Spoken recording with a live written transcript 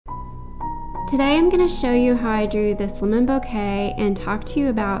Today I'm going to show you how I drew this lemon bouquet and talk to you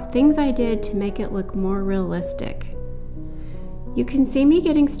about things I did to make it look more realistic. You can see me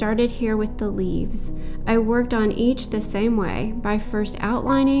getting started here with the leaves. I worked on each the same way, by first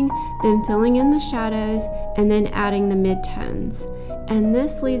outlining, then filling in the shadows, and then adding the midtones. And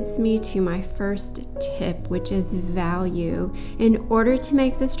this leads me to my first tip, which is value. In order to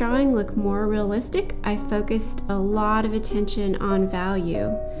make this drawing look more realistic, I focused a lot of attention on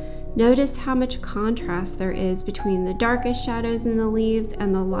value. Notice how much contrast there is between the darkest shadows in the leaves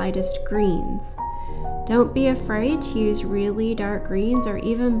and the lightest greens. Don't be afraid to use really dark greens or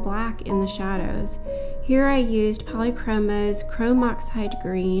even black in the shadows. Here I used Polychromo's Chrome Oxide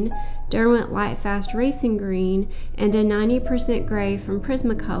Green, Derwent Light Fast Racing Green, and a 90% gray from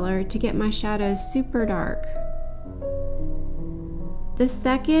Prismacolor to get my shadows super dark. The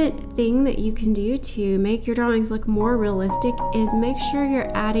second thing that you can do to make your drawings look more realistic is make sure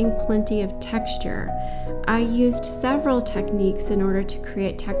you're adding plenty of texture. I used several techniques in order to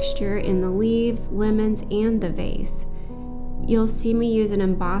create texture in the leaves, lemons, and the vase. You'll see me use an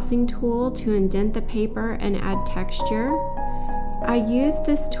embossing tool to indent the paper and add texture. I used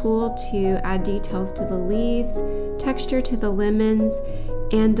this tool to add details to the leaves, texture to the lemons,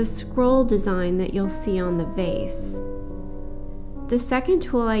 and the scroll design that you'll see on the vase. The second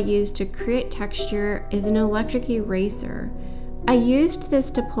tool I used to create texture is an electric eraser. I used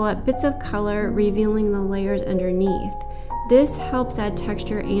this to pull up bits of color, revealing the layers underneath. This helps add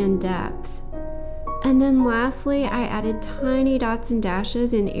texture and depth. And then lastly, I added tiny dots and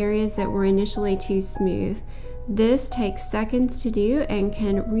dashes in areas that were initially too smooth. This takes seconds to do and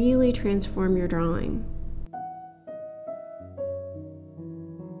can really transform your drawing.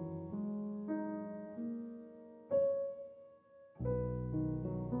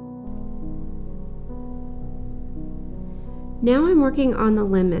 Now I'm working on the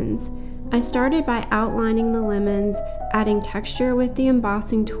lemons. I started by outlining the lemons, adding texture with the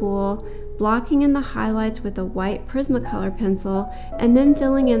embossing tool, blocking in the highlights with a white Prismacolor pencil, and then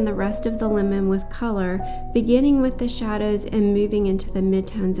filling in the rest of the lemon with color, beginning with the shadows and moving into the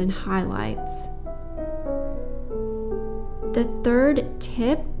midtones and highlights. The third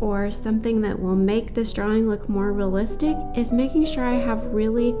tip, or something that will make this drawing look more realistic, is making sure I have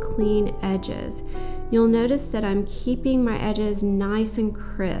really clean edges. You'll notice that I'm keeping my edges nice and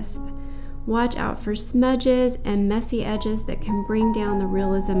crisp. Watch out for smudges and messy edges that can bring down the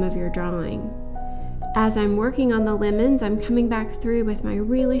realism of your drawing. As I'm working on the lemons, I'm coming back through with my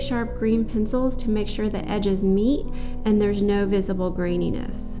really sharp green pencils to make sure the edges meet and there's no visible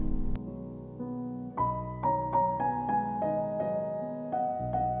graininess.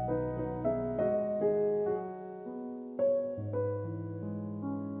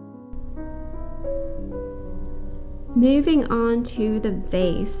 Moving on to the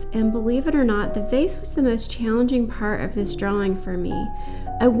vase, and believe it or not, the vase was the most challenging part of this drawing for me.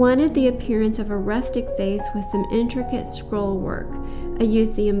 I wanted the appearance of a rustic vase with some intricate scroll work. I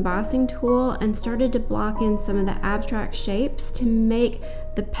used the embossing tool and started to block in some of the abstract shapes to make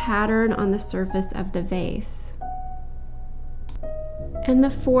the pattern on the surface of the vase. And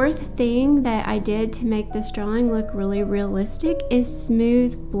the fourth thing that I did to make this drawing look really realistic is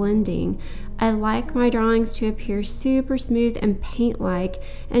smooth blending. I like my drawings to appear super smooth and paint-like,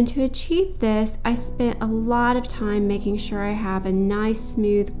 and to achieve this, I spent a lot of time making sure I have a nice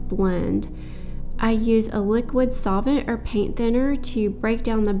smooth blend. I use a liquid solvent or paint thinner to break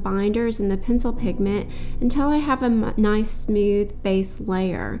down the binders and the pencil pigment until I have a nice smooth base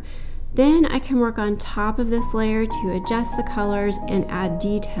layer. Then I can work on top of this layer to adjust the colors and add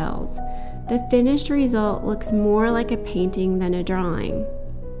details. The finished result looks more like a painting than a drawing.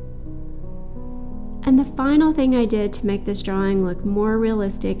 And the final thing I did to make this drawing look more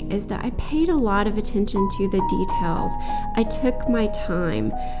realistic is that I paid a lot of attention to the details. I took my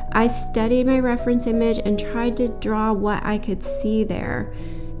time. I studied my reference image and tried to draw what I could see there.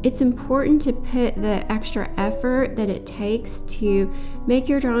 It's important to put the extra effort that it takes to make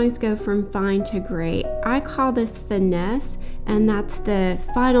your drawings go from fine to great. I call this finesse, and that's the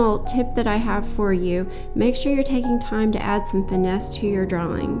final tip that I have for you. Make sure you're taking time to add some finesse to your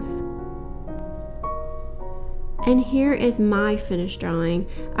drawings. And here is my finished drawing.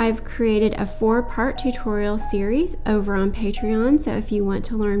 I've created a 4-part tutorial series over on Patreon, so if you want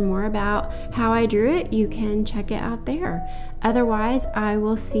to learn more about how I drew it, you can check it out there. Otherwise, I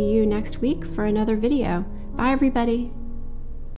will see you next week for another video. Bye everybody!